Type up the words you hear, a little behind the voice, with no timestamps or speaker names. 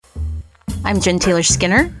I'm Jen Taylor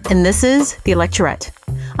Skinner, and this is The Electorate.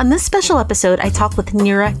 On this special episode, I talk with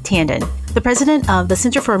Neera Tanden, the president of the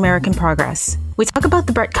Center for American Progress. We talk about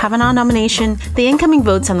the Brett Kavanaugh nomination, the incoming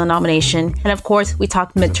votes on the nomination, and of course, we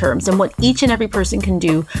talk midterms and what each and every person can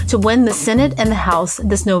do to win the Senate and the House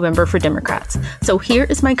this November for Democrats. So here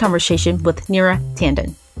is my conversation with Neera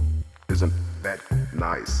Tanden. Isn't that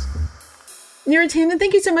nice? Neera Tanden,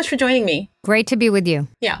 thank you so much for joining me. Great to be with you.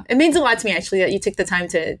 Yeah, it means a lot to me, actually, that you took the time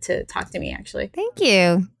to talk to me, actually. Thank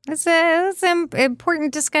you. It's an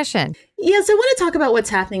important discussion. Yes, I want to talk about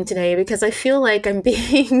what's happening today because I feel like I'm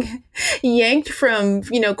being yanked from,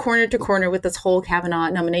 corner to corner with this whole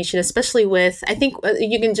Kavanaugh nomination, especially with, I think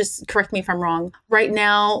you can just correct me if I'm wrong. Right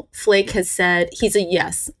now, Flake has said he's a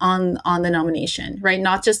yes on the nomination, right?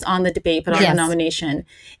 Not just on the debate, but on the nomination.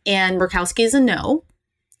 And Murkowski is a no.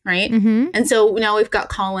 Right? Mm-hmm. And so now we've got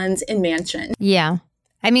Collins and Manchin. Yeah.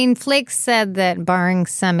 I mean, Flake said that barring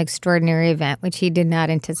some extraordinary event, which he did not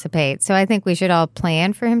anticipate. So I think we should all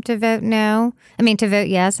plan for him to vote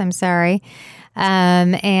yes, I'm sorry. So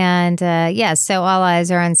all eyes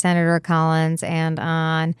are on Senator Collins and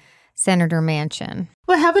on Senator Manchin.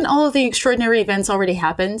 Well, haven't all of the extraordinary events already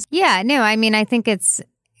happened? Yeah, no, I mean, I think it's,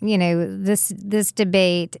 this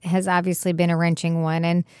debate has obviously been a wrenching one.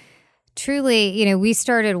 And truly, we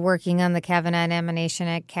started working on the Kavanaugh nomination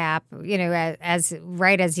at CAP, as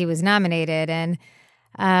he was nominated, and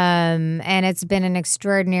it's been an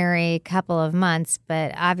extraordinary couple of months.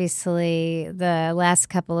 But obviously, the last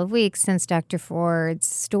couple of weeks since Dr. Ford's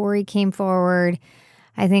story came forward,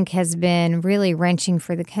 I think has been really wrenching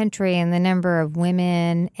for the country, and the number of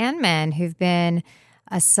women and men who've been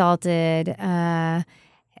assaulted.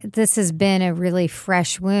 This has been a really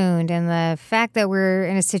fresh wound, and the fact that we're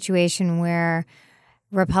in a situation where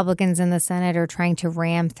Republicans in the Senate are trying to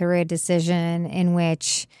ram through a decision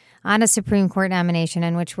on a Supreme Court nomination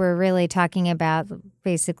in which we're really talking about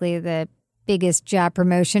basically the biggest job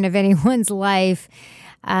promotion of anyone's life,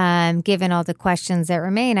 given all the questions that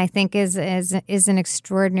remain, I think is an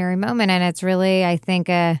extraordinary moment, and it's really, I think,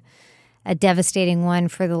 a devastating one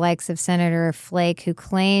for the likes of Senator Flake, who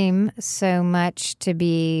claim so much to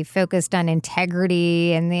be focused on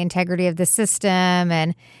integrity and the integrity of the system.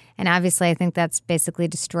 And obviously, I think that's basically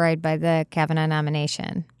destroyed by the Kavanaugh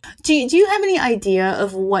nomination. Do you have any idea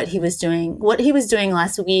of what he was doing? What he was doing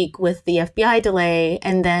last week with the FBI delay,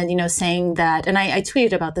 and then, saying that, and I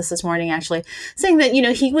tweeted about this morning, actually, saying that,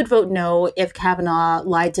 he would vote no if Kavanaugh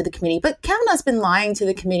lied to the committee. But Kavanaugh's been lying to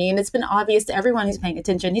the committee, and it's been obvious to everyone who's paying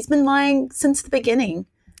attention. He's been lying since the beginning.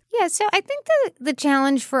 Yeah, so I think the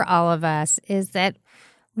challenge for all of us is that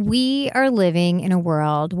we are living in a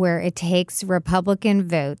world where it takes Republican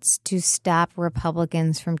votes to stop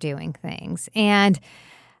Republicans from doing things. And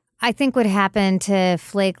I think what happened to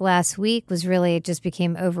Flake last week was really it just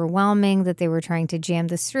became overwhelming that they were trying to jam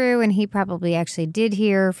this through. And he probably actually did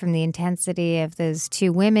hear from the intensity of those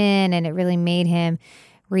two women, and it really made him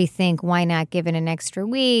rethink why not give it an extra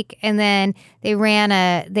week. And then they ran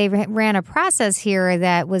a process here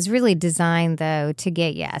that was really designed, though, to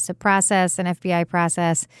get, an FBI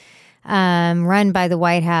process run by the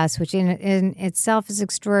White House, which in itself is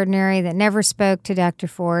extraordinary, that never spoke to Dr.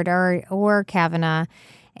 Ford or Kavanaugh.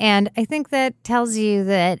 And I think that tells you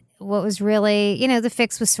that what was really, the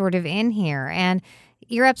fix was sort of in here. And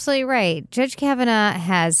you're absolutely right. Judge Kavanaugh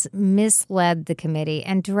has misled the committee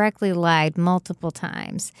and directly lied multiple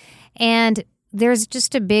times. And there's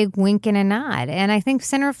just a big wink and a nod. And I think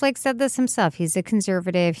Senator Flake said this himself. He's a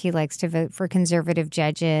conservative. He likes to vote for conservative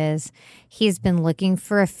judges. He's been looking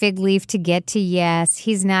for a fig leaf to get to yes.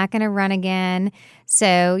 He's not going to run again.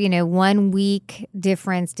 So, 1 week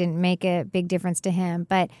difference didn't make a big difference to him.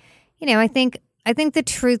 But, I think the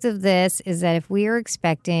truth of this is that if we are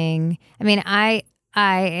expecting, I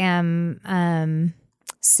am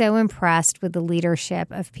so impressed with the leadership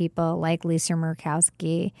of people like Lisa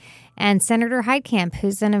Murkowski and Senator Heitkamp,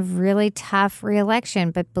 who's in a really tough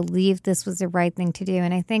reelection, but believed this was the right thing to do.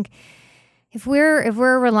 And I think if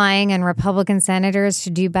we're relying on Republican senators to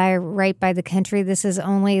do right by the country, this is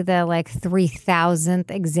only the 3,000th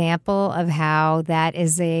example of how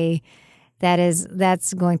that's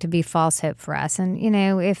going to be false hope for us. And,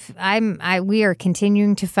 we are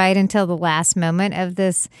continuing to fight until the last moment of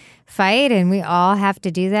this fight, and we all have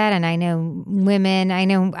to do that. And I know women,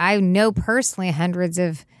 I know personally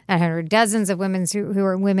dozens of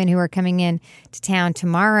women who are coming in to town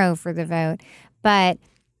tomorrow for the vote. But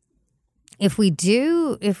if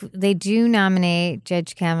they do nominate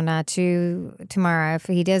Judge Kavanaugh tomorrow, if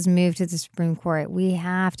he does move to the Supreme Court, we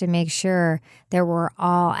have to make sure that we're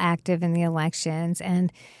all active in the elections.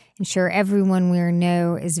 And ensure everyone we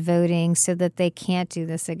know is voting so that they can't do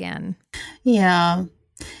this again. Yeah.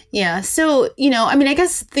 Yeah. So, I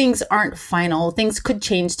guess things aren't final. Things could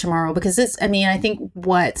change tomorrow because I think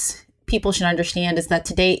what people should understand is that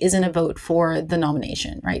today isn't a vote for the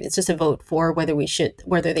nomination, right? It's just a vote for whether they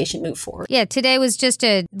should move forward. Yeah. Today was just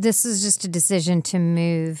a decision to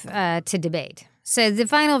move to debate. So the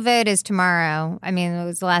final vote is tomorrow. It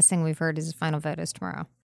was the last thing we've heard is the final vote is tomorrow.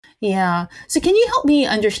 Yeah. So can you help me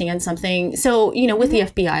understand something? So, with the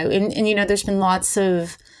FBI and there's been lots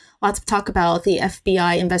of talk about the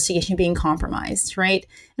FBI investigation being compromised, right?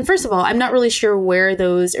 And first of all, I'm not really sure where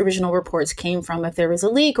those original reports came from, if there was a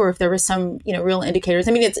leak or if there was some, real indicators.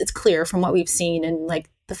 It's clear from what we've seen and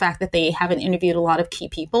like the fact that they haven't interviewed a lot of key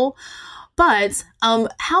people. But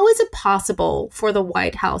how is it possible for the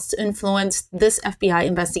White House to influence this FBI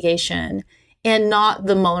investigation and not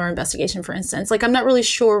the Mueller investigation, for instance? Like, I'm not really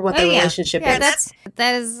sure what the relationship is.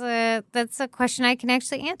 That's a question I can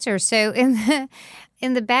actually answer. So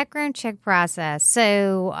in the background check process,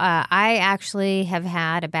 so I actually have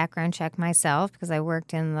had a background check myself because I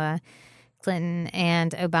worked in the Clinton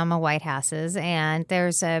and Obama White Houses, and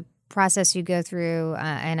there's a process you go through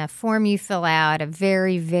and a form you fill out, a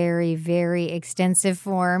very, very, very extensive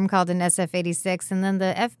form called an SF-86, and then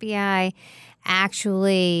the FBI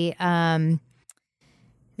actually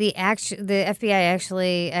the FBI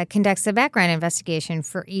actually conducts a background investigation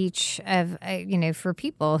for each of for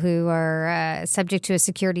people who are subject to a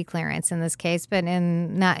security clearance in this case, but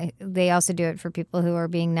they also do it for people who are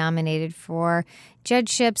being nominated for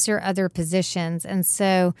judgeships or other positions. And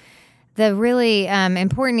so the really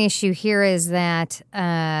important issue here is that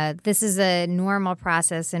this is a normal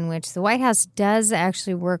process in which the White House does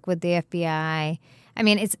actually work with the FBI.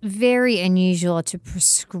 It's very unusual to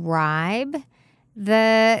prescribe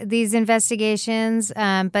these investigations,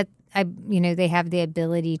 but they have the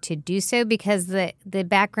ability to do so because the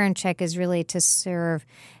background check is really to serve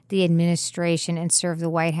the administration and serve the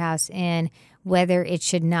White House in whether it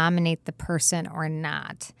should nominate the person or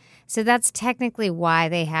not. So that's technically why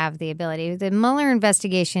they have the ability. The Mueller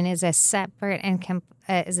investigation is a separate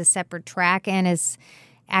track and is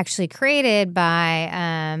actually created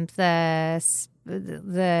by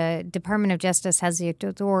the Department of Justice has the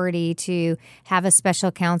authority to have a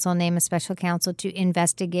special counsel, name a special counsel to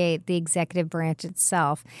investigate the executive branch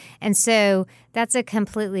itself. And so that's a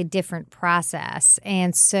completely different process.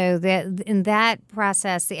 And so in that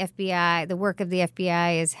process, the work of the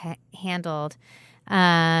FBI is handled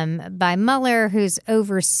by Mueller, who's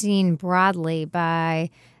overseen broadly by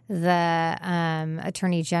the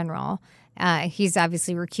Attorney General. He's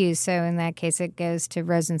obviously recused, so in that case, it goes to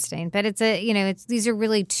Rosenstein. But these are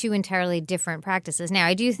really two entirely different practices. Now,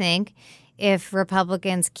 I do think if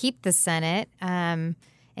Republicans keep the Senate, and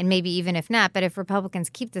maybe even if not, but if Republicans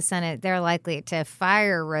keep the Senate, they're likely to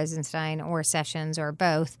fire Rosenstein or Sessions or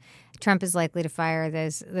both. Trump is likely to fire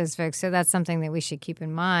those folks, so that's something that we should keep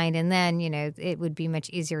in mind. And then, it would be much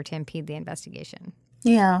easier to impede the investigation.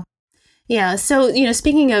 Yeah. Yeah. So,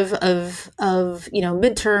 speaking of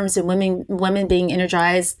midterms and women being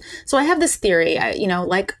energized. So I have this theory,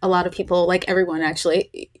 like a lot of people, like everyone,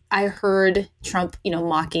 actually, I heard Trump,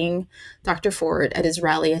 mocking Dr. Ford at his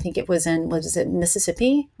rally. I think it was in,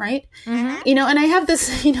 Mississippi, right? Mm-hmm. And I have this,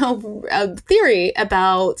 theory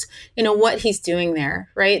about, what he's doing there,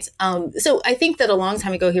 right? So I think that a long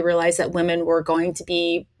time ago, he realized that women were going to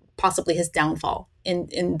be possibly his downfall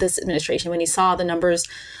in this administration. When he saw the numbers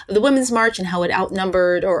of the Women's March and how it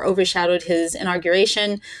outnumbered or overshadowed his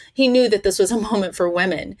inauguration, he knew that this was a moment for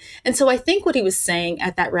women. And so I think what he was saying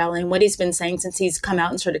at that rally and what he's been saying since he's come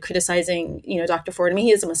out and started criticizing, Dr. Ford,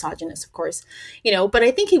 he is a misogynist, of course, but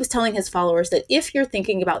I think he was telling his followers that if you're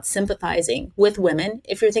thinking about sympathizing with women,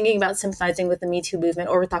 if you're thinking about sympathizing with the Me Too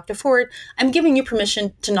movement or with Dr. Ford, I'm giving you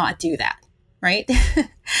permission to not do that. Right.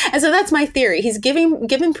 And so that's my theory. He's giving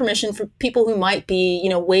permission for people who might be,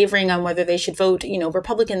 wavering on whether they should vote,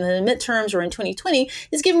 Republican in the midterms or in 2020,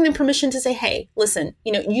 is giving them permission to say, hey, listen,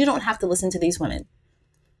 you don't have to listen to these women.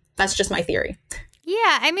 That's just my theory.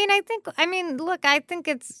 Yeah. I think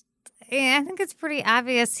it's pretty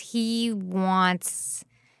obvious he wants,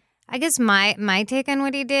 I guess my take on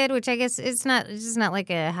what he did, which I guess it's just not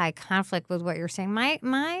like a high conflict with what you're saying.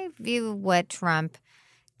 My view of what Trump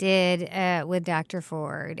did with Dr.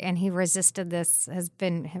 Ford, and he resisted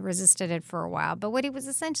it for a while. But what he was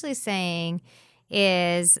essentially saying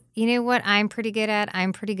is, you know what I'm pretty good at?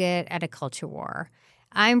 I'm pretty good at a culture war.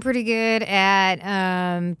 I'm pretty good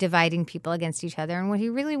at dividing people against each other. And what he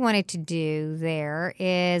really wanted to do there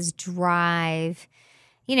is drive,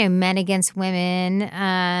 men against women,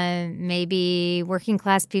 maybe working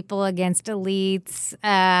class people against elites.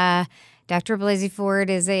 Dr. Blasey Ford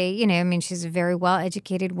is she's a very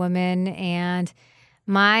well-educated woman. And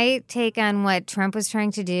my take on what Trump was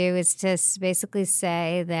trying to do is to basically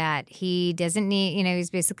say that he doesn't need, he's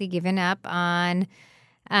basically given up on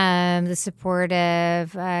the support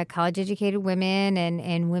of college-educated women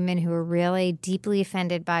and women who are really deeply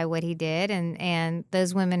offended by what he did. And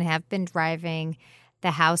those women have been driving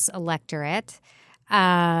the House electorate.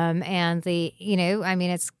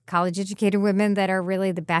 It's college-educated women that are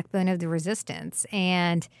really the backbone of the resistance.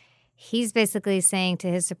 And he's basically saying to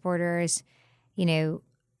his supporters, he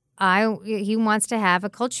wants to have a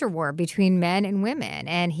culture war between men and women.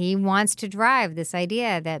 And he wants to drive this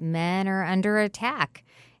idea that men are under attack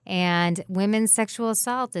and women's sexual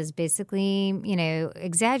assault is basically,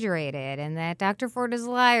 exaggerated, and that Dr. Ford is a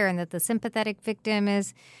liar and that the sympathetic victim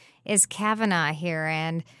is Kavanaugh here.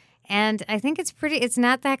 And I think it's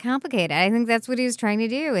not that complicated. I think that's what he was trying to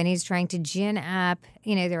do. And he's trying to gin up,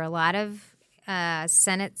 there are a lot of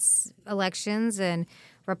Senate elections and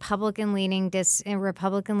Republican-leaning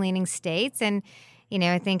states. And,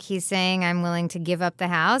 I think he's saying, I'm willing to give up the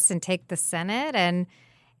House and take the Senate. And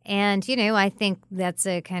I think that's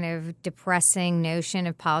a kind of depressing notion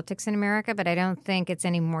of politics in America, but I don't think it's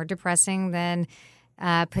any more depressing than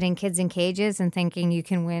putting kids in cages and thinking you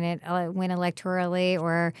can win electorally,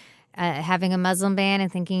 or having a Muslim ban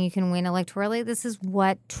and thinking you can win electorally. This is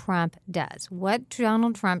what Trump does. What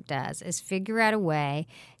Donald Trump does is figure out a way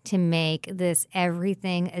to make this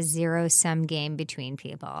everything a zero-sum game between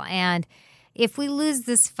people. And if we lose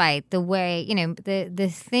this fight, the way, the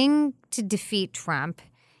thing to defeat Trump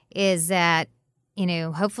is that,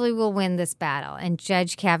 hopefully we'll win this battle and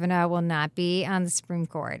Judge Kavanaugh will not be on the Supreme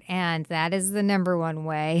Court. And that is the number one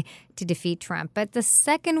way to defeat Trump. But the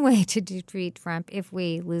second way to defeat Trump, if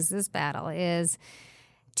we lose this battle, is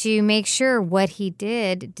to make sure what he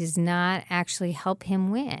did does not actually help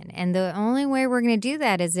him win. And the only way we're going to do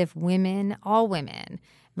that is if women, all women,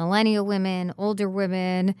 millennial women, older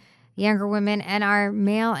women, younger women, and our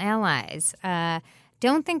male allies,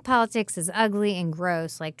 don't think politics is ugly and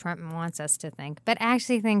gross like Trump wants us to think, but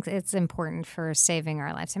actually think it's important for saving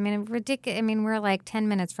our lives. Ridiculous. We're like 10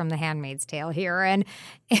 minutes from The Handmaid's Tale here. And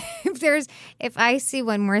if I see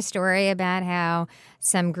one more story about how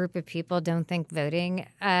some group of people don't think voting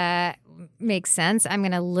makes sense, I'm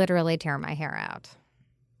going to literally tear my hair out.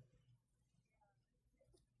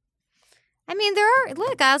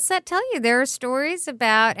 Tell you, there are stories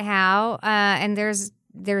about how, and there's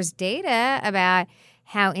data about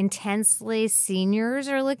how intensely seniors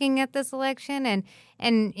are looking at this election, and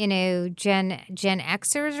Gen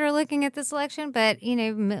Xers are looking at this election, but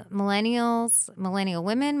millennials, millennial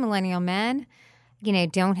women, millennial men,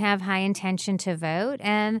 don't have high intention to vote,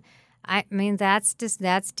 and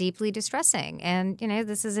that's deeply distressing. And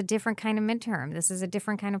this is a different kind of midterm. This is a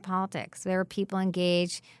different kind of politics. There are people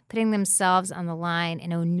engaged, putting themselves on the line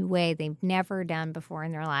in a new way they've never done before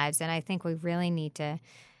in their lives, and I think we really need to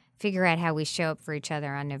figure out how we show up for each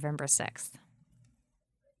other on November 6th.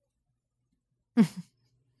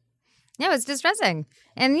 No, it's distressing.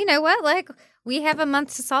 And you know what? We have a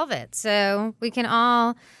month to solve it. So we can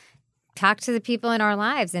all talk to the people in our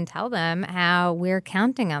lives and tell them how we're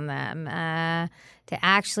counting on them to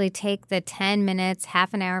actually take the 10 minutes,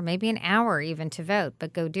 half an hour, maybe an hour even to vote,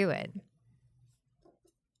 but go do it.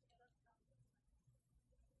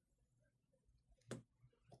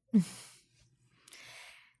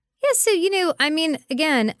 Yeah, so,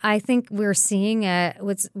 again, I think we're seeing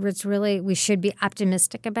what's really we should be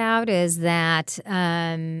optimistic about is that,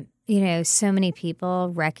 so many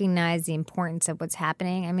people recognize the importance of what's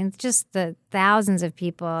happening. Just the thousands of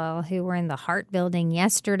people who were in the Hart building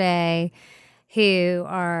yesterday who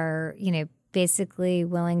are, basically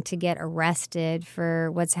willing to get arrested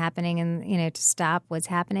for what's happening and, to stop what's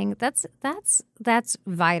happening. That's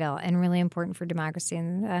vital and really important for democracy.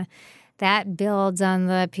 And that builds on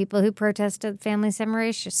the people who protested family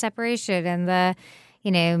separation and the,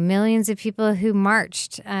 millions of people who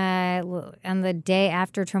marched on the day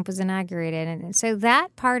after Trump was inaugurated. And so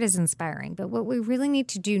that part is inspiring. But what we really need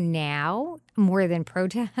to do now, more than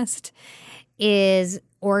protest, is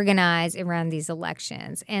organize around these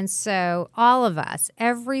elections. And so all of us,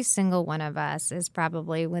 every single one of us is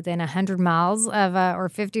probably within 100 miles of or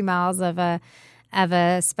 50 miles of a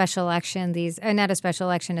special election, not a special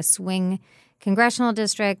election, a swing congressional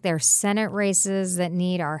district. There are Senate races that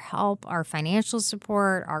need our help, our financial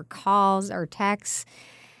support, our calls, our texts.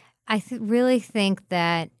 I really think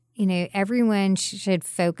that everyone should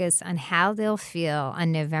focus on how they'll feel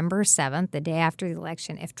on November 7th, the day after the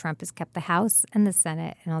election, if Trump has kept the House and the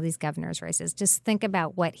Senate and all these governor's races. Just think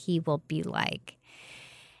about what he will be like.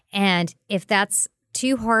 And if that's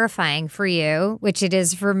too horrifying for you, which it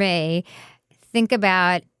is for me, think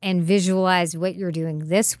about and visualize what you're doing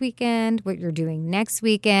this weekend, what you're doing next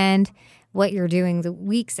weekend, what you're doing the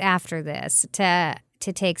weeks after this to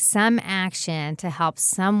take some action to help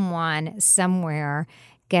someone somewhere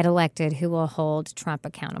get elected who will hold Trump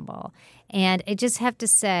accountable. And I just have to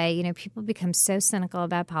say, people become so cynical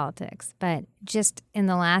about politics, but just in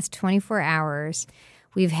the last 24 hours,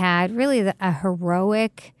 we've had really a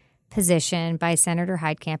heroic position by Senator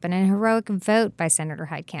Heitkamp and a heroic vote by Senator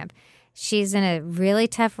Heitkamp. She's in a really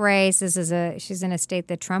tough race. She's in a state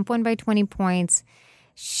that Trump won by 20 points.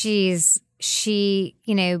 She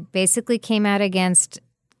basically came out against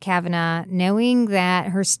Kavanaugh, knowing that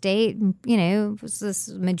her state, this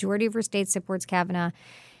majority of her state supports Kavanaugh.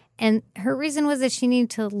 And her reason was that she needed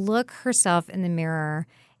to look herself in the mirror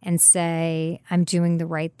and say, I'm doing the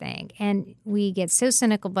right thing. And we get so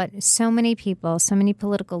cynical, but so many people, so many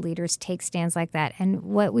political leaders take stands like that. And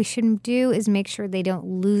what we should do is make sure they don't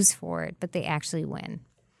lose for it, but they actually win.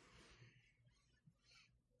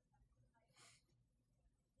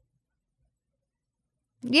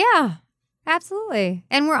 Yeah. Absolutely.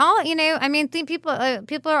 And we're all,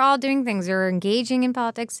 people are all doing things. They're engaging in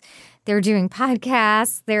politics. They're doing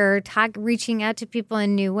podcasts. They're reaching out to people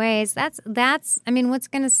in new ways. That's what's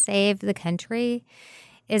going to save the country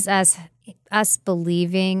is us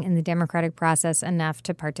believing in the democratic process enough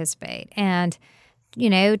to participate. And,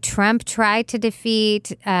 Trump tried to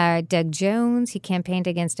defeat Doug Jones. He campaigned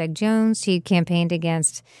against Doug Jones. He campaigned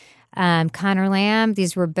against Connor Lamb.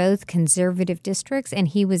 These were both conservative districts, and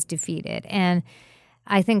he was defeated. And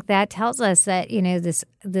I think that tells us that,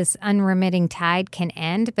 this unremitting tide can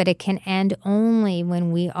end, but it can end only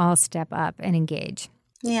when we all step up and engage.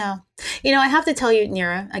 Yeah. I have to tell you,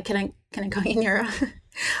 Neera, can I call you Neera?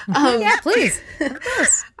 Yeah, please. Of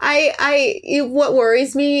course. What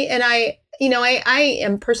worries me, and I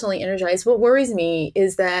am personally energized. What worries me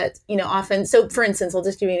is that, often, so for instance, I'll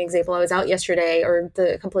just give you an example. I was out yesterday or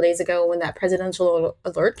a couple of days ago when that presidential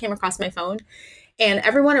alert came across my phone, and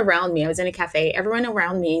everyone around me, I was in a cafe, everyone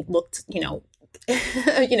around me looked,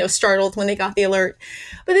 startled when they got the alert.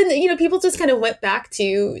 But then, people just kind of went back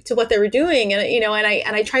to what they were doing. And,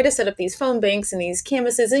 and I try to set up these phone banks and these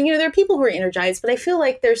canvases, and, there are people who are energized, but I feel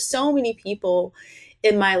like there's so many people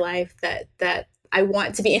in my life that I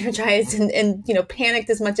want to be energized and panicked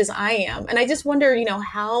as much as I am. And I just wonder,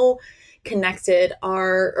 how connected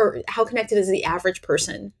is the average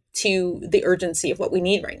person to the urgency of what we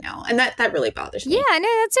need right now? And that really bothers me. Yeah, no,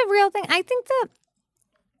 that's a real thing. I think that,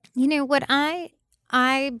 what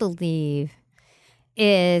I believe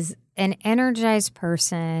is an energized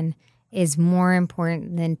person is more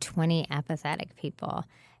important than 20 apathetic people.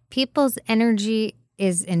 People's energy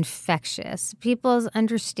is infectious. People's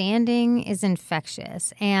understanding is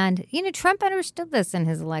infectious. And, Trump understood this in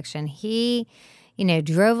his election. He,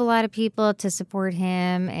 drove a lot of people to support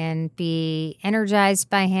him and be energized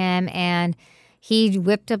by him. And he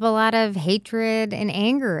whipped up a lot of hatred and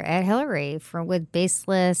anger at Hillary with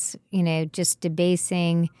baseless, just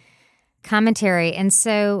debasing commentary. And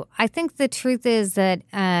so I think the truth is that,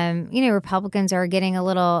 Republicans are getting a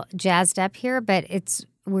little jazzed up here, but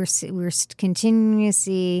we're continuing to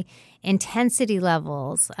see intensity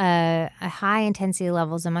levels, high intensity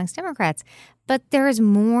levels amongst Democrats. But there is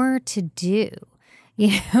more to do.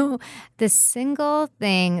 The single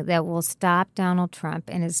thing that will stop Donald Trump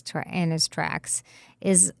in his tracks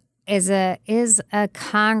is a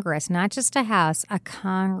Congress, not just a House, a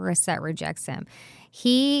Congress that rejects him.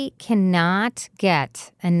 He cannot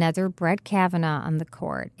get another Brett Kavanaugh on the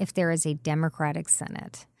court if there is a Democratic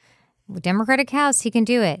Senate. Democratic House, he can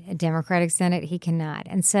do it. A Democratic Senate, he cannot.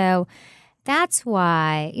 And so that's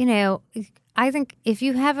why, I think if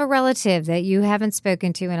you have a relative that you haven't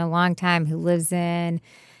spoken to in a long time who lives in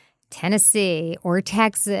Tennessee or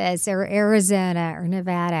Texas or Arizona or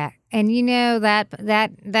Nevada, and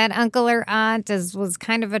that uncle or aunt was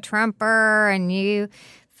kind of a Trumper and you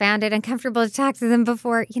found it uncomfortable to talk to them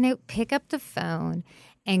before, pick up the phone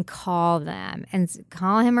and call them and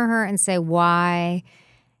call him or her and say why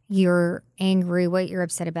you're angry, what you're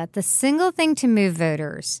upset about. The single thing to move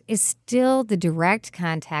voters is still the direct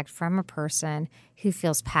contact from a person who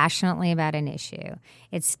feels passionately about an issue.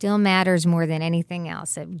 It still matters more than anything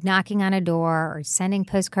else. Knocking on a door or sending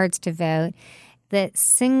postcards to vote, the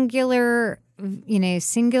singular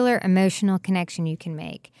emotional connection you can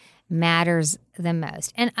make matters the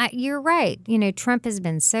most. And you're right. Trump has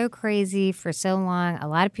been so crazy for so long. A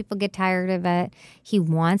lot of people get tired of it. He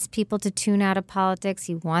wants people to tune out of politics.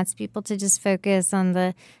 He wants people to just focus on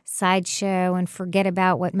the sideshow and forget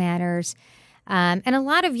about what matters. And a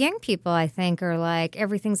lot of young people, I think, are like,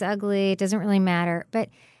 everything's ugly. It doesn't really matter. But,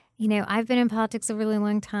 I've been in politics a really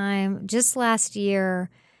long time. Just last year,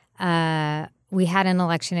 we had an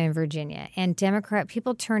election in Virginia, and Democrat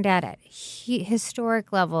people turned out at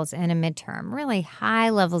historic levels in a midterm, really high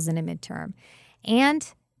levels in a midterm. And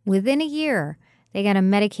within a year, they got a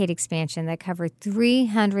Medicaid expansion that covered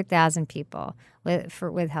 300,000 people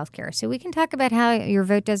with health care. So we can talk about how your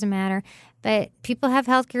vote doesn't matter, but people have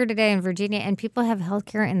health care today in Virginia, and people have health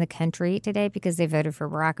care in the country today because they voted for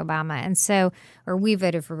Barack Obama. Or we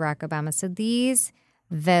voted for Barack Obama. So these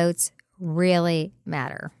votes really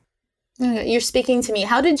matter. You're speaking to me.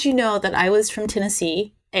 How did you know that I was from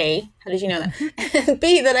Tennessee? A, how did you know that? And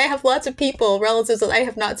B, that I have lots of relatives that I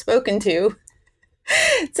have not spoken to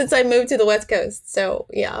since I moved to the West Coast. So,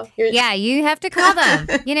 yeah. Yeah, you have to call them,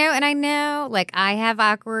 and I know, I have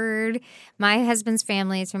my husband's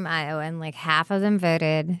family is from Iowa, and half of them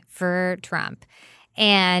voted for Trump.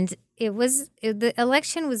 And the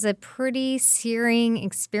election was a pretty searing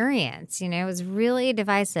experience. It was really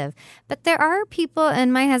divisive. But there are people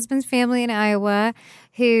in my husband's family in Iowa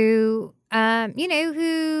who are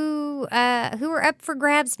up for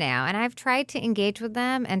grabs now. And I've tried to engage with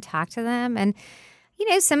them and talk to them. And,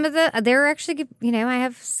 they're actually, I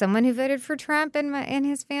have someone who voted for Trump in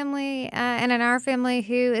his family and in our family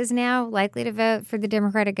who is now likely to vote for the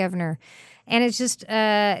Democratic governor. And it's just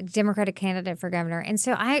a Democratic candidate for governor. And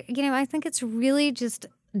so I think it's really just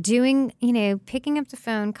doing, picking up the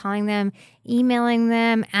phone, calling them, emailing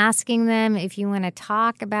them, asking them if you want to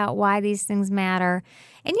talk about why these things matter.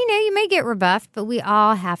 And, you may get rebuffed, but we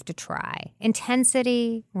all have to try.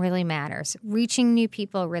 Intensity really matters. Reaching new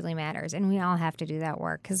people really matters. And we all have to do that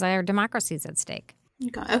work because our democracy is at stake.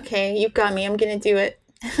 Okay, you've got me. I'm going to do it.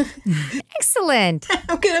 Excellent.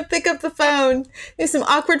 I'm going to pick up the phone. There's some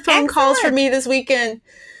awkward phone calls for me this weekend.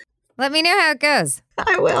 Let me know how it goes.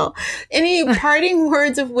 I will. Any parting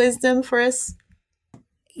words of wisdom for us?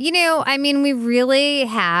 We really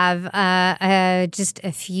have just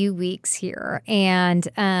a few weeks here. And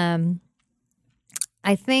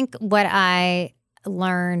I think what I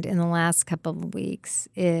learned in the last couple of weeks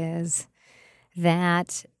is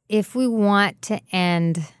that if we want to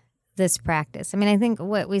end this practice, I think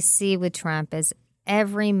what we see with Trump is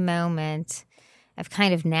every moment of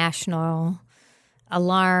kind of national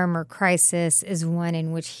alarm or crisis is one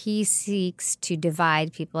in which he seeks to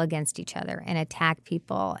divide people against each other and attack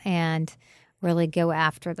people and really go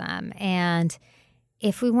after them. And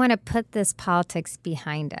if we want to put this politics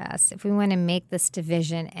behind us, if we want to make this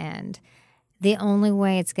division end, the only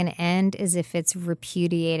way it's going to end is if it's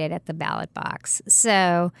repudiated at the ballot box.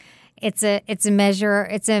 So it's a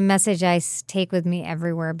message I take with me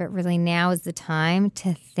everywhere, but really now is the time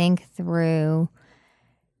to think through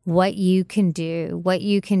what you can do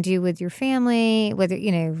with your family, whether,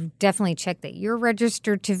 definitely check that you're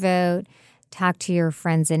registered to vote, talk to your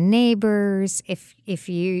friends and neighbors. If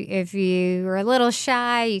you are a little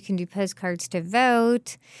shy, you can do postcards to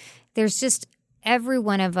vote. There's just, every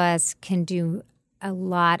one of us can do a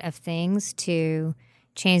lot of things to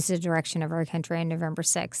change the direction of our country on November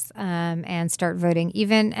 6th and start voting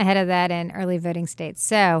even ahead of that in early voting states.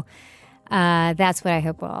 So that's what I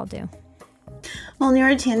hope we'll all do. Well,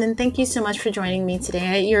 Neera Tanden, thank you so much for joining me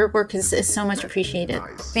today. Your work is so much appreciated.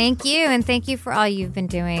 Nice. Thank you, and thank you for all you've been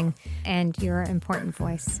doing and your important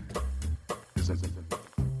voice.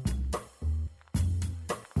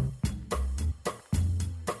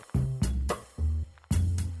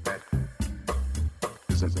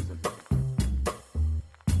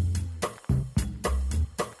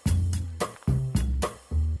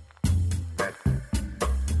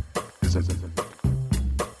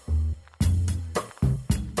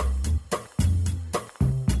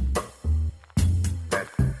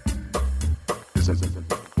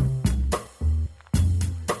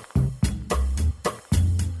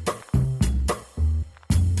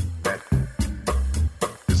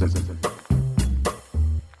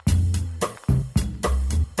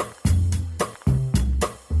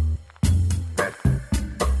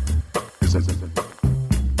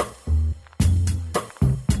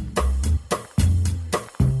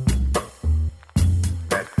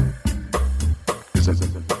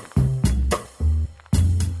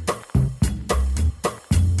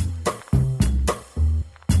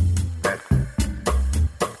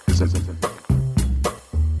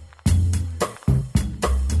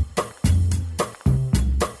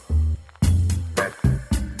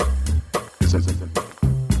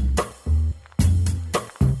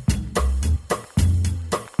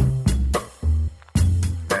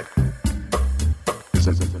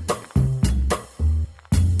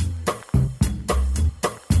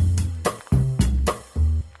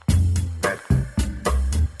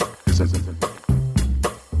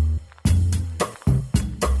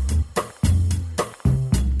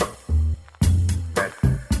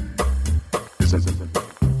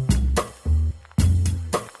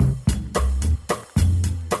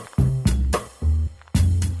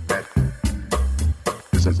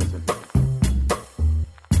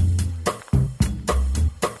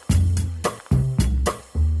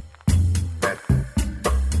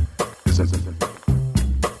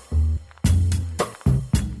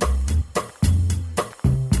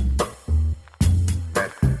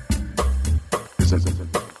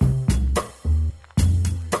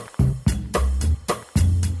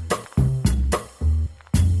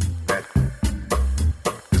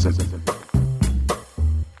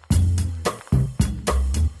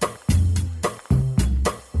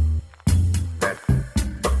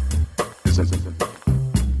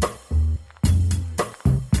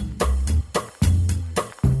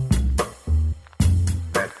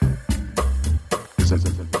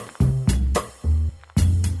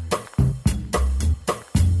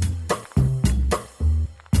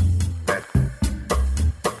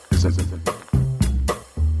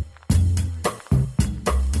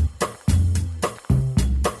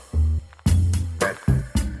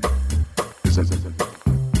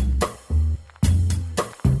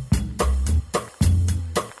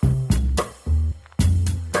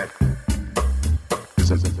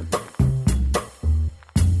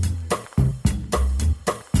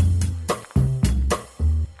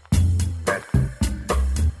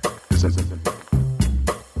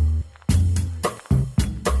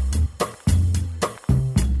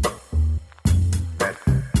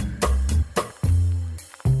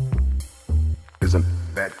 Isn't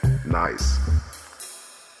that nice?